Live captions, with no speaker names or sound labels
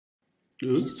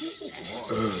Yo,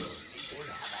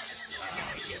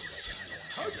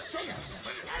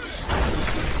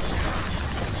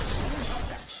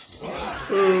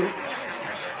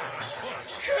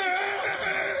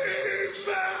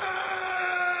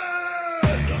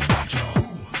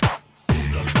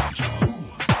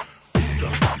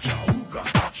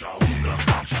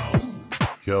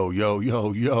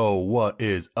 what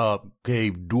is up,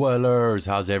 cave dwellers?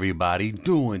 How's everybody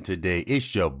doing today?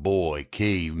 It's your boy,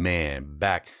 Kaveman,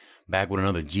 back with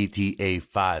another GTA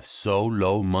 5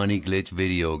 solo money glitch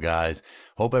video, guys.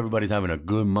 Hope everybody's having a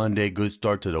good Monday, good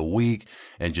start to the week,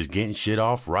 and just getting shit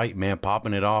off right, man,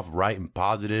 popping it off right and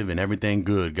positive and everything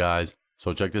good, guys.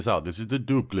 So check this out. This is the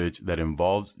dupe glitch that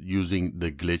involves using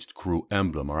the glitched crew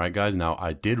emblem. All right, guys. Now,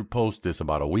 I did post this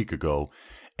about a week ago,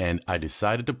 and I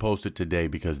decided to post it today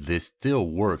because this still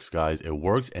works, guys. It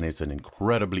works, and it's an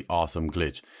incredibly awesome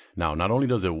glitch. Now, not only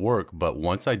does it work, but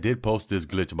once I did post this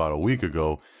glitch about a week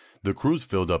ago, the crews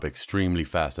filled up extremely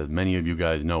fast, as many of you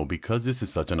guys know, because this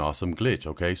is such an awesome glitch,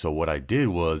 okay? So what I did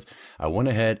was I went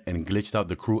ahead and glitched out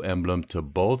the crew emblem to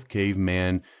both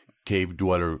Caveman, Cave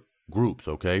Dweller groups,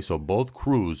 okay? So both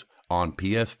crews on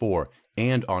PS4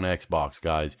 and on Xbox,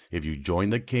 guys. If you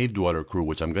join the Cave Dweller crew,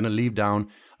 which I'm going to leave down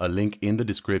a link in the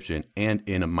description and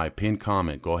in my pinned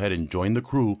comment, go ahead and join the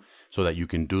crew so that you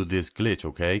can do this glitch,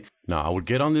 okay? Now, I would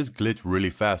get on this glitch really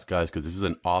fast, guys, because this is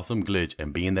an awesome glitch,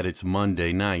 and being that it's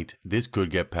Monday night, this could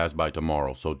get passed by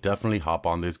tomorrow. So definitely hop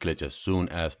on this glitch as soon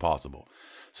as possible.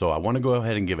 So I want to go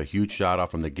ahead and give a huge shout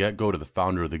out from the get-go to the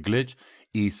founder of the glitch,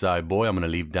 Eastside Boy. I'm going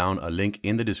to leave down a link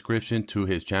in the description to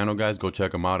his channel, guys. Go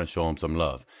check him out and show him some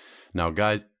love. Now,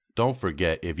 guys, don't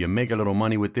forget, if you make a little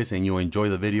money with this and you enjoy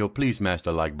the video, please smash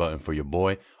the like button for your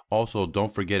boy. Also,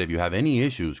 don't forget, if you have any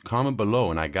issues, comment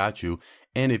below and I got you.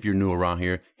 And if you're new around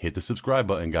here, hit the subscribe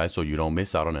button, guys, so you don't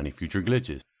miss out on any future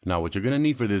glitches. Now, what you're going to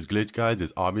need for this glitch, guys,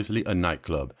 is obviously a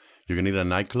nightclub. You're going to need a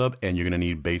nightclub, and you're going to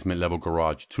need basement level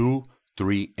garage 2,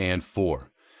 3, and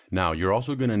 4. Now, you're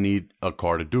also going to need a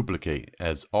car to duplicate.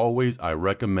 As always, I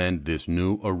recommend this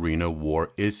new Arena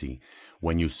War ISI.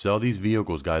 When you sell these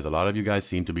vehicles, guys, a lot of you guys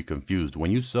seem to be confused.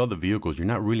 When you sell the vehicles, you're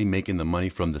not really making the money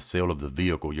from the sale of the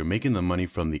vehicle. You're making the money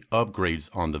from the upgrades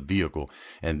on the vehicle.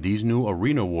 And these new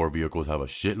Arena War vehicles have a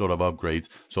shitload of upgrades,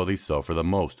 so they sell for the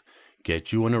most.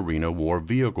 Get you an Arena War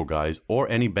vehicle, guys, or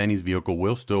any Benny's vehicle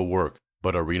will still work.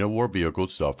 But Arena War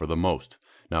vehicles sell for the most.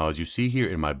 Now, as you see here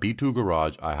in my B2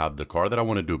 garage, I have the car that I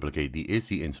want to duplicate, the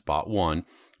ISI, in spot 1,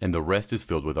 and the rest is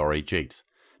filled with RH8s.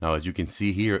 Now, as you can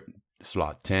see here,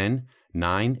 slot 10,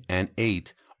 9, and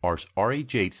 8 are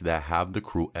RH8s that have the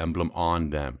crew emblem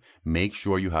on them. Make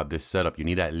sure you have this set up. You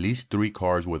need at least 3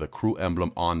 cars with a crew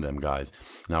emblem on them, guys.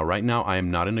 Now, right now, I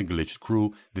am not in a glitched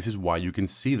crew. This is why you can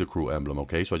see the crew emblem,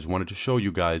 okay? So I just wanted to show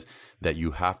you guys that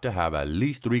you have to have at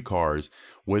least 3 cars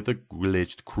with a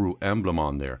glitched crew emblem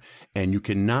on there. And you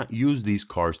cannot use these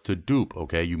cars to dupe,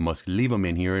 okay? You must leave them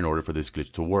in here in order for this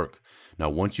glitch to work. Now,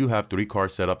 once you have 3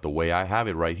 cars set up the way I have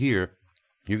it right here,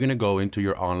 you're going to go into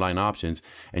your online options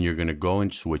and you're going to go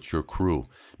and switch your crew.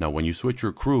 Now, when you switch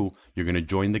your crew, you're going to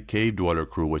join the Cave Dweller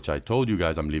crew, which I told you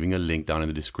guys, I'm leaving a link down in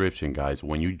the description, guys.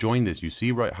 When you join this, you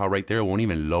see how right there it won't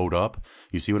even load up.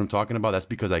 You see what I'm talking about? That's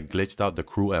because I glitched out the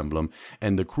crew emblem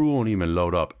and the crew won't even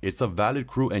load up. It's a valid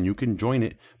crew and you can join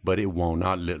it, but it will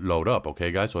not load up.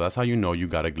 Okay, guys? So that's how you know you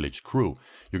got a glitched crew.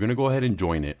 You're going to go ahead and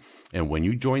join it. And when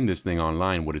you join this thing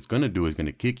online, what it's going to do is going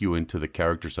to kick you into the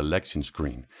character selection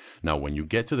screen. Now, when you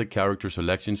get to the character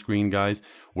selection screen, guys,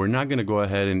 we're not going to go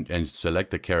ahead and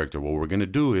select the character. What we're going to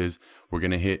do is we're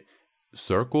going to hit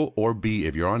circle or B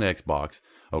if you're on Xbox.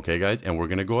 Okay, guys, and we're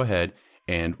going to go ahead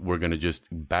and we're going to just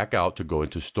back out to go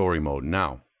into story mode.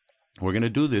 Now, we're going to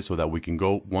do this so that we can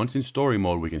go, once in story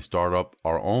mode, we can start up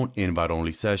our own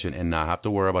invite-only session and not have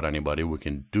to worry about anybody. We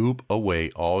can dupe away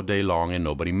all day long and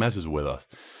nobody messes with us.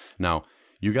 Now,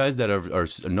 you guys that are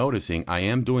noticing, I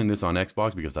am doing this on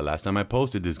Xbox because the last time I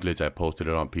posted this glitch, I posted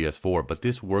it on PS4, but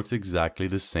this works exactly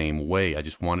the same way. I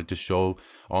just wanted to show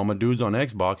all my dudes on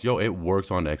Xbox, yo, it works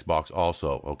on Xbox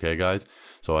also, okay, guys?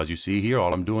 So as you see here,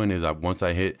 all I'm doing is once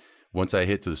I hit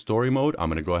to the story mode, I'm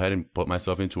going to go ahead and put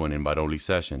myself into an invite-only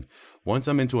session. Once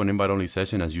I'm into an invite-only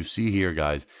session, as you see here,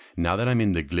 guys, now that I'm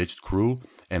in the glitched crew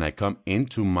and I come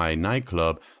into my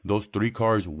nightclub, those 3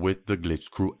 cars with the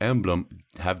glitched crew emblem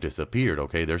have disappeared,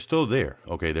 okay? They're still there,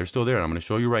 okay? They're still there. And I'm going to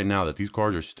show you right now that these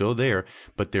cars are still there,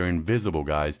 but they're invisible,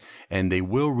 guys. And they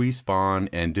will respawn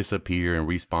and disappear and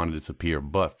respawn and disappear.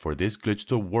 But for this glitch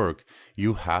to work,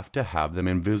 you have to have them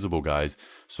invisible, guys.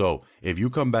 So if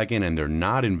you come back in and they're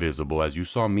not invisible, as you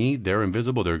saw me, they're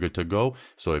invisible, they're good to go.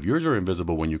 So if yours are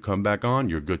invisible, when you come back back on,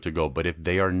 you're good to go. But if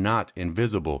they are not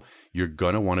invisible, you're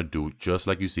going to want to do just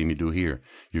like you see me do here.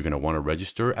 You're going to want to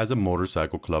register as a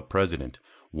motorcycle club president.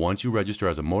 Once you register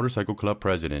as a motorcycle club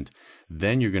president,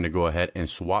 then you're going to go ahead and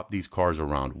swap these cars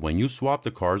around. When you swap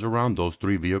the cars around, those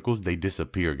 3 vehicles, they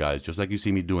disappear, guys. Just like you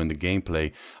see me do in the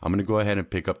gameplay, I'm going to go ahead and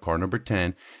pick up car number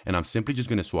 10, and I'm simply just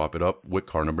going to swap it up with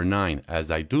car number 9.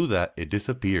 As I do that, it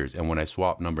disappears. And when I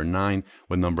swap number 9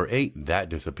 with number 8, that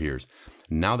disappears.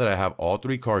 Now that I have all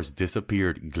 3 cars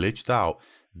disappeared, glitched out,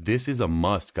 this is a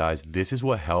must, guys. This is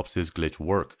what helps this glitch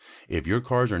work. If your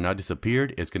cars are not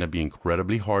disappeared, it's going to be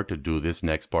incredibly hard to do this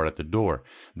next part at the door.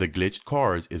 The glitched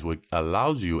cars is what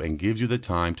allows you and gives you the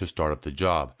time to start up the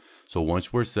job. So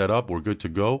once we're set up, we're good to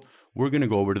go. We're going to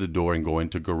go over to the door and go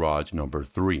into garage number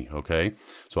 3, okay?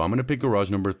 So I'm going to pick garage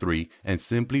number 3 and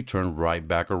simply turn right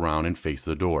back around and face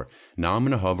the door. Now I'm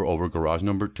going to hover over garage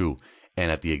number 2. And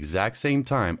at the exact same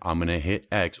time, I'm going to hit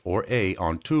X or A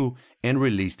on 2 and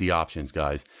release the options,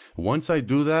 guys. Once I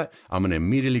do that, I'm going to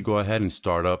immediately go ahead and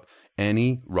start up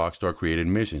any Rockstar created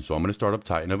mission. So I'm going to start up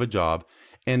Titan of a job,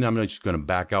 and I'm just going to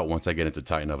back out once I get into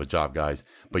Titan of a job, guys.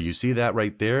 But you see that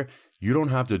right there? You don't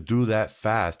have to do that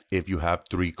fast if you have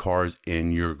 3 cars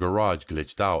in your garage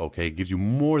glitched out, okay? It gives you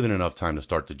more than enough time to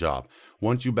start the job.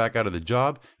 Once you back out of the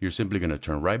job, you're simply going to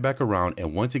turn right back around,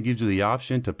 and once it gives you the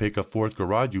option to pick a 4th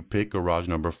garage, you pick garage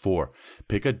number 4.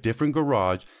 Pick a different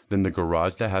garage than the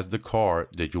garage that has the car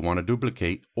that you want to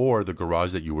duplicate or the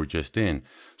garage that you were just in.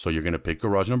 So you're going to pick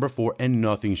garage number 4 and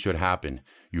nothing should happen.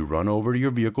 You run over to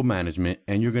your vehicle management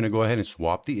and you're going to go ahead and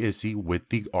swap the ISI with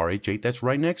the RH8 that's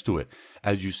right next to it.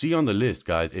 As you see on the list,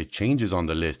 guys, it changes on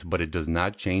the list, but it does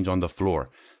not change on the floor.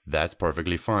 That's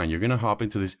perfectly fine. You're going to hop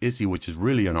into this ISI, which is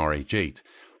really an RH8.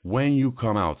 When you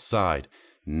come outside,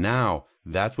 now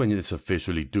that's when it's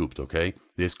officially duped, okay?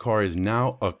 This car is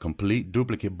now a complete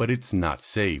duplicate, but it's not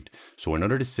saved. So in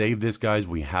order to save this, guys,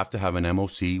 we have to have an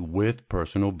MOC with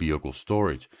personal vehicle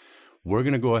storage. We're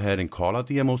going to go ahead and call out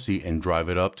the MOC and drive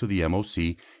it up to the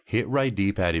MOC, hit right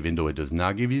D-pad even though it does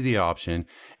not give you the option,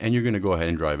 and you're going to go ahead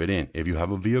and drive it in. If you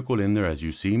have a vehicle in there as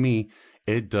you see me,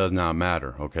 it does not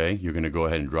matter, okay? You're going to go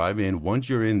ahead and drive in. Once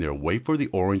you're in there, wait for the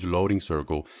orange loading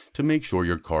circle to make sure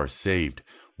your car is saved.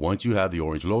 Once you have the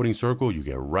orange loading circle, you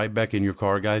get right back in your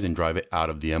car, guys, and drive it out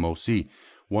of the MOC.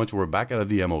 Once we're back out of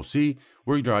the MOC,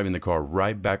 we're driving the car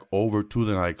right back over to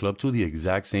the nightclub, to the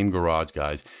exact same garage,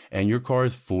 guys. And your car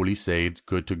is fully saved,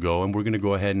 good to go. And we're going to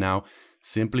go ahead now,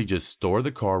 simply just store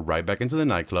the car right back into the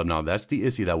nightclub. Now that's the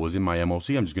ISI that was in my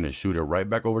MOC. I'm just going to shoot it right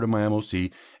back over to my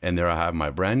MOC. And there I have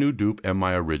my brand new dupe and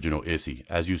my original ISI.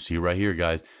 As you see right here,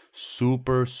 guys,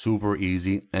 super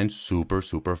easy and super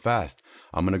fast.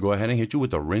 I'm going to go ahead and hit you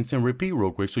with a rinse and repeat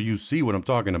real quick so you see what I'm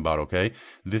talking about, okay?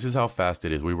 This is how fast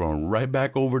it is. We run right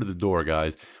back over to the door,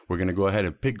 guys. We're going to go ahead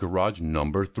and pick garage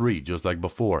number 3, just like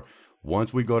before.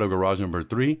 Once we go to garage number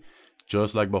 3,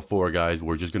 just like before, guys,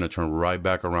 we're just going to turn right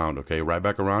back around, okay? Right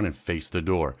back around and face the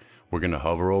door. We're going to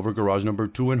hover over garage number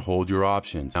 2 and hold your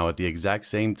options. Now, at the exact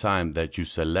same time that you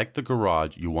select the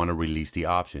garage, you want to release the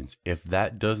options. If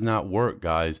that does not work,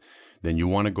 guys, then you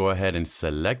want to go ahead and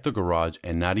select the garage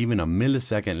and not even a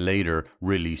millisecond later,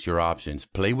 release your options.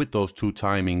 Play with those 2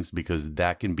 timings because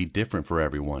that can be different for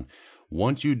everyone.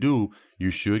 Once you do, you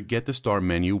should get the start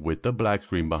menu with the black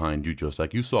screen behind you, just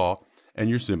like you saw. And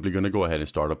you're simply going to go ahead and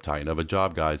start up Titan of a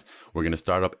job, guys. We're going to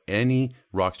start up any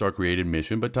Rockstar created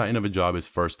mission, but Titan of a job is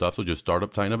first up. So just start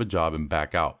up Titan of a job and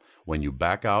back out. When you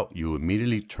back out, you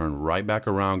immediately turn right back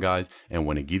around, guys. And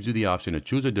when it gives you the option to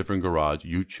choose a different garage,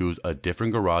 you choose a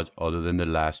different garage other than the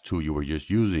last 2 you were just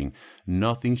using.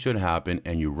 Nothing should happen,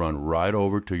 and you run right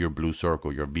over to your blue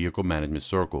circle, your vehicle management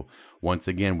circle. Once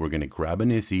again, we're going to grab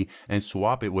an ISI and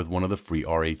swap it with one of the free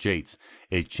RH8s.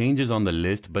 It changes on the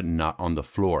list, but not on the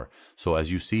floor. So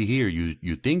as you see here,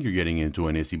 you think you're getting into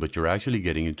an ISI, but you're actually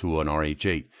getting into an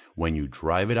RH8. When you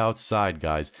drive it outside,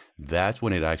 guys, that's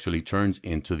when it actually turns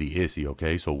into the ISI,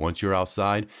 okay? So once you're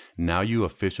outside, now you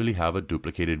officially have a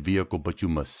duplicated vehicle, but you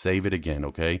must save it again,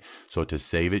 okay? So to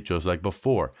save it, just like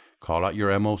before, call out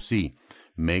your MOC.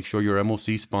 Make sure your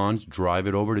MOC spawns, drive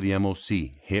it over to the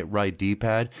MOC, hit right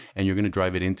D-pad, and you're going to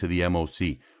drive it into the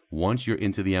MOC. Once you're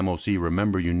into the MOC,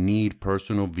 remember you need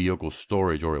personal vehicle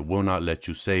storage or it will not let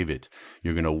you save it.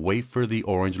 You're going to wait for the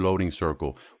orange loading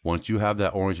circle. Once you have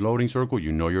that orange loading circle,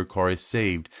 you know your car is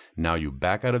saved. Now you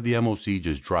back out of the MOC,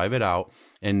 just drive it out,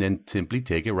 and then simply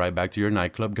take it right back to your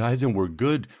nightclub, guys, and we're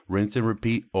good. Rinse and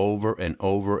repeat over and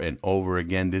over and over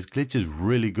again. This glitch is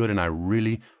really good, and I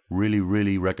really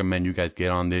recommend you guys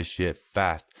get on this shit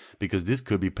fast. because this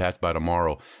could be patched by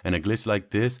tomorrow. And a glitch like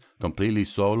this, completely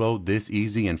solo, this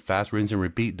easy and fast rinse and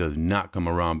repeat, does not come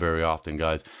around very often,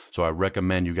 guys. So I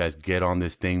recommend you guys get on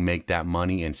this thing, make that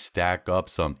money, and stack up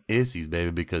some issies,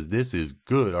 baby, because this is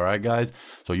good. All right, guys.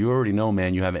 So you already know,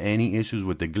 man. You have any issues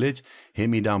with the glitch, hit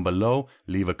me down below,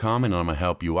 leave a comment, and I'm gonna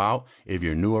help you out. If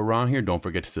you're new around here, don't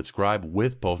forget to subscribe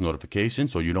with post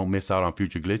notifications so you don't miss out on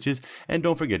future glitches. And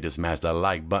don't forget to smash that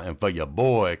like button for your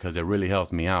boy, because it really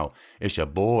helps me out. It's your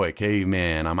boy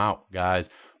Caveman. I'm out, guys.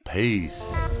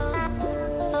 Peace.